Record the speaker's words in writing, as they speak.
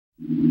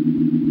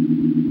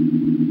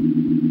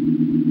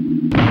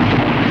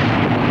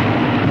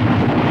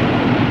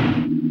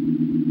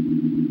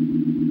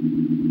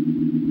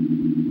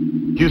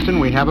Houston,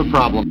 we have a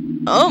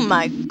problem. Oh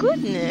my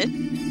goodness.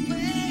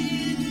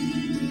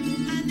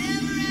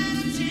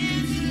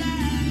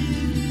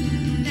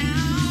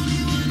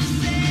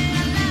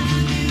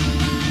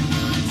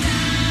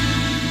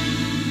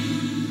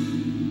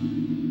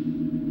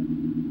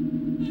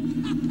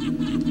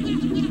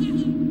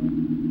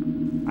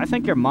 I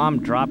think your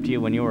mom dropped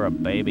you when you were a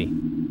baby.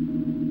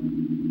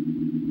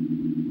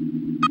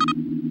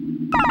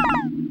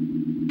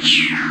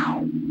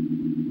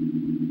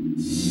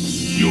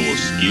 Your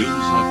skills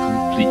are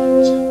complete.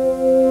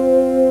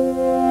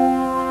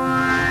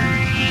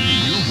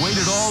 You've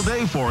waited all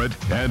day for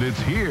it, and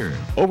it's here.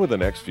 Over the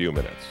next few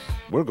minutes,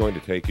 we're going to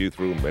take you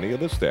through many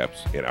of the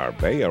steps in our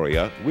Bay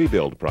Area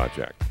rebuild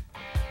project.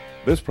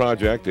 This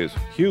project is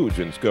huge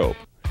in scope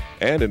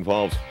and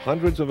involves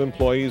hundreds of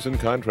employees and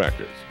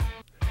contractors.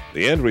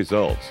 The end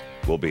results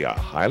will be a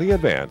highly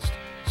advanced,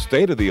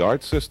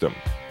 state-of-the-art system,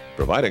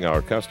 providing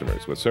our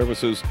customers with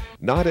services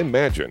not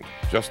imagined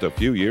just a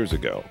few years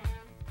ago.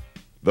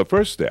 The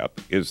first step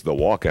is the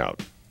walkout.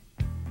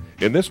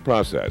 In this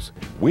process,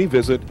 we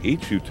visit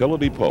each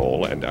utility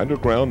pole and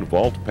underground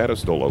vault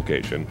pedestal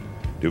location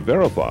to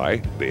verify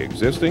the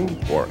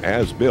existing or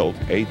as-built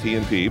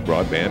AT&T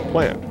broadband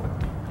plant.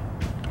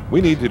 We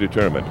need to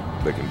determine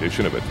the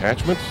condition of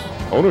attachments,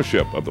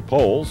 ownership of the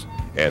poles,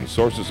 and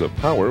sources of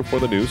power for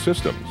the new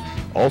systems.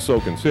 Also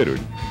considered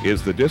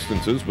is the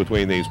distances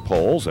between these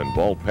poles and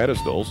vault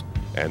pedestals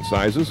and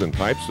sizes and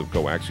types of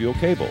coaxial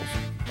cables.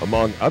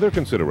 Among other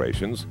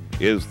considerations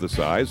is the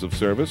size of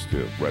service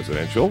to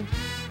residential,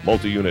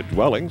 multi-unit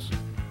dwellings,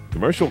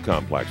 commercial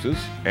complexes,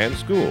 and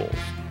schools.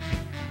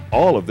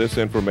 All of this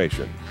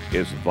information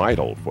is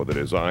vital for the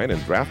design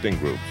and drafting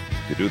groups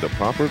to do the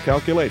proper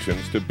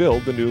calculations to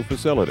build the new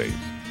facilities.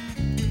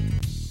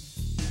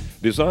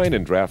 Design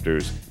and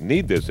drafters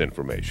need this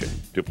information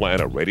to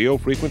plan a radio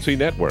frequency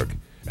network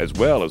as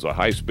well as a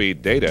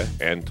high-speed data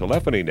and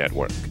telephony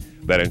network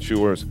that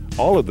ensures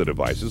all of the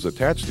devices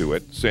attached to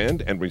it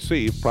send and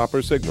receive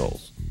proper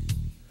signals.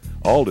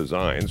 All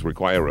designs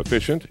require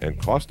efficient and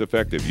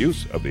cost-effective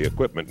use of the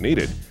equipment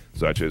needed,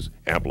 such as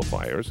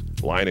amplifiers,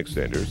 line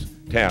extenders,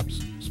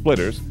 taps,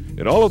 splitters,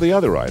 and all of the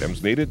other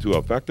items needed to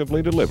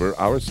effectively deliver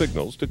our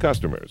signals to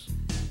customers.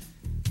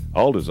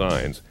 All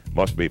designs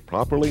must be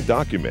properly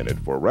documented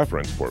for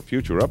reference for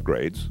future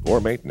upgrades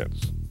or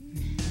maintenance.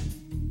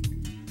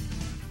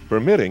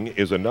 Permitting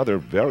is another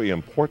very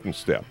important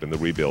step in the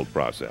rebuild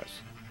process.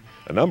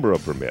 A number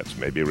of permits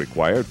may be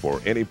required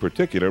for any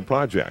particular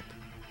project.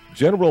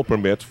 General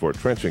permits for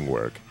trenching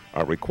work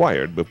are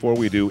required before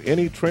we do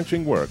any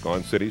trenching work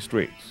on city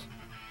streets.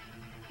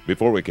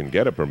 Before we can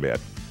get a permit,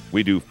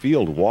 we do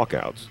field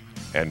walkouts,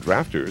 and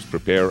drafters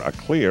prepare a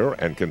clear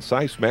and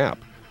concise map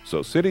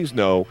so cities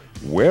know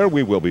where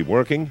we will be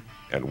working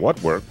and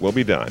what work will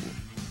be done.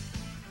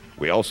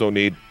 We also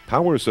need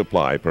power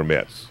supply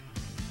permits.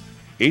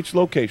 Each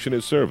location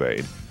is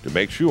surveyed to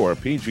make sure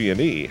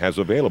PG&E has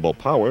available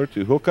power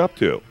to hook up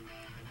to.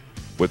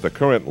 With the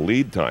current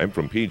lead time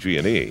from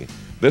PG&E,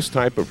 this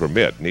type of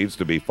permit needs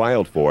to be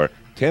filed for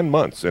 10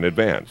 months in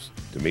advance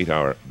to meet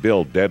our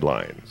build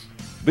deadlines.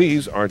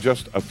 These are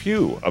just a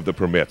few of the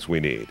permits we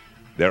need.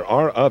 There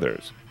are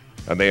others,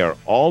 and they are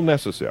all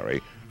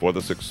necessary for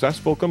the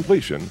successful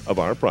completion of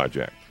our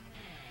project.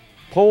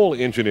 Pole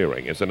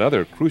engineering is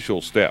another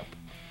crucial step.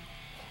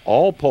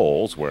 All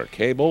poles where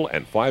cable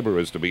and fiber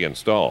is to be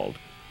installed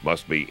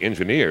must be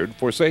engineered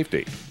for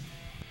safety.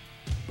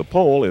 The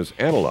pole is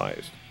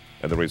analyzed,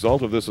 and the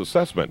result of this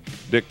assessment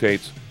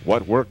dictates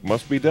what work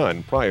must be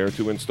done prior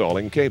to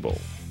installing cable.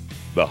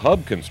 The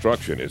hub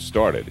construction is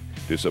started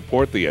to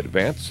support the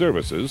advanced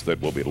services that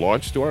will be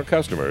launched to our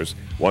customers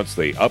once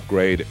the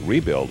upgrade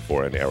rebuild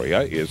for an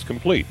area is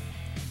complete.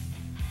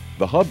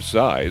 The hub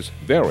size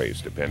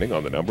varies depending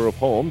on the number of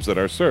homes that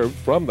are served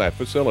from that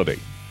facility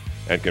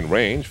and can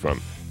range from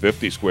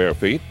 50 square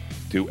feet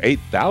to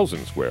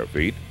 8,000 square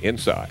feet in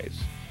size.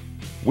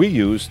 We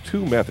use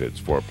two methods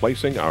for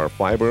placing our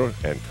fiber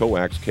and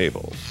coax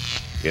cables: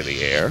 in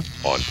the air,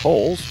 on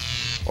poles,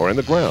 or in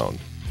the ground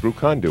through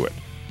conduit.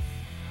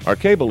 Our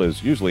cable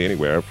is usually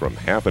anywhere from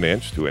 ½ an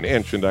inch to 1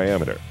 inch in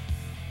diameter.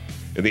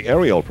 In the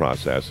aerial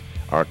process,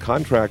 our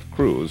contract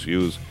crews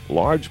use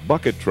large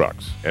bucket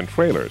trucks and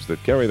trailers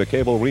that carry the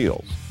cable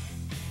reels.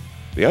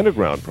 The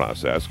underground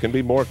process can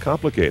be more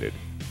complicated.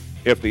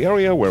 If the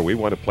area where we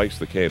want to place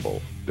the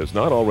cable does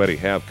not already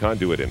have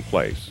conduit in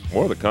place,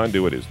 or the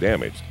conduit is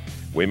damaged,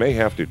 we may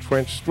have to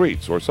trench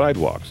streets or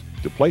sidewalks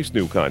to place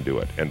new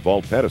conduit and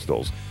vault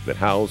pedestals that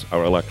house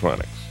our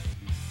electronics.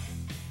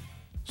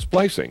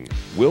 Splicing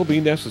will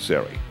be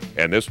necessary,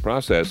 and this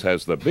process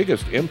has the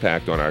biggest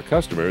impact on our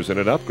customers in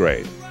an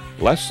upgrade,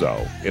 less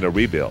so in a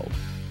rebuild.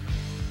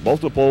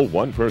 Multiple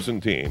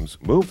one-person teams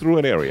move through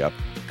an area,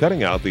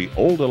 cutting out the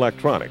old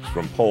electronics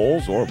from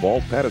poles or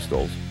vault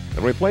pedestals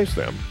and replace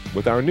them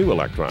with our new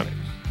electronics.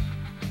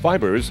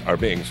 Fibers are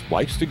being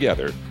spliced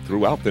together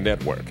throughout the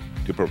network,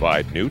 to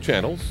provide new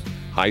channels,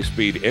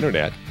 high-speed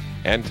internet,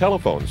 and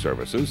telephone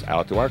services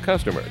out to our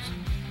customers.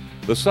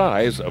 The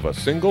size of a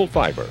single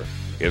fiber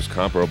is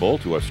comparable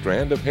to a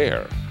strand of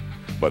hair,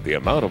 but the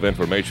amount of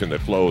information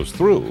that flows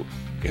through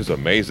is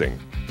amazing.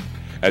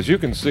 As you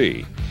can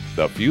see,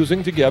 the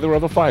fusing together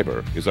of a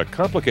fiber is a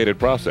complicated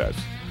process,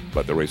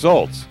 but the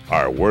results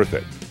are worth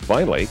it.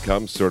 Finally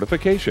comes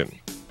certification.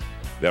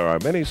 There are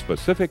many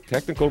specific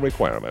technical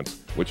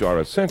requirements which are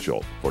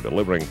essential for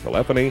delivering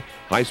telephony,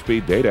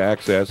 high-speed data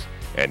access,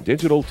 and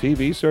digital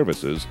TV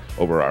services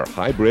over our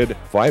hybrid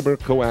fiber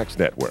coax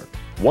network.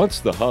 Once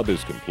the hub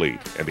is complete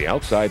and the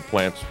outside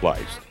plant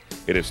spliced,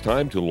 it is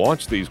time to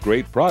launch these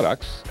great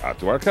products out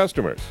to our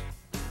customers.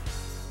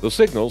 The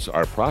signals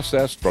are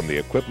processed from the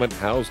equipment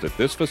housed at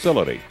this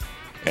facility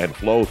and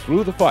flow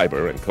through the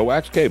fiber and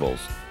coax cables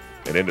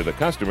and into the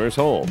customer's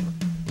home.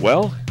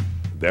 Well,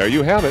 there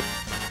you have it.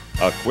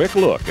 A quick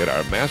look at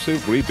our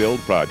massive rebuild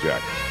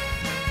project.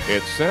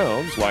 It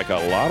sounds like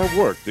a lot of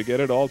work to get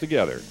it all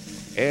together,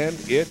 and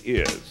it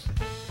is.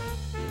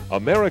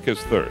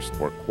 America's thirst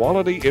for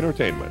quality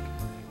entertainment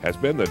has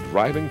been the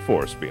driving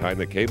force behind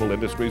the cable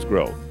industry's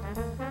growth.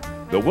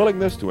 The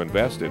willingness to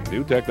invest in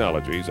new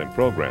technologies and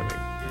programming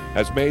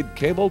has made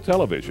cable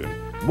television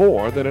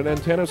more than an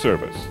antenna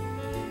service.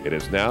 It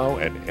is now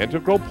an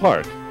integral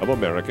part of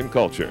American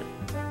culture.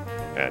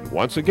 And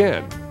once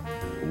again,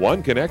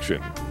 one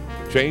connection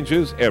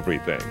changes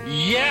everything.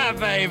 Yeah,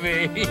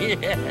 baby!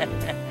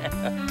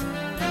 Yeah.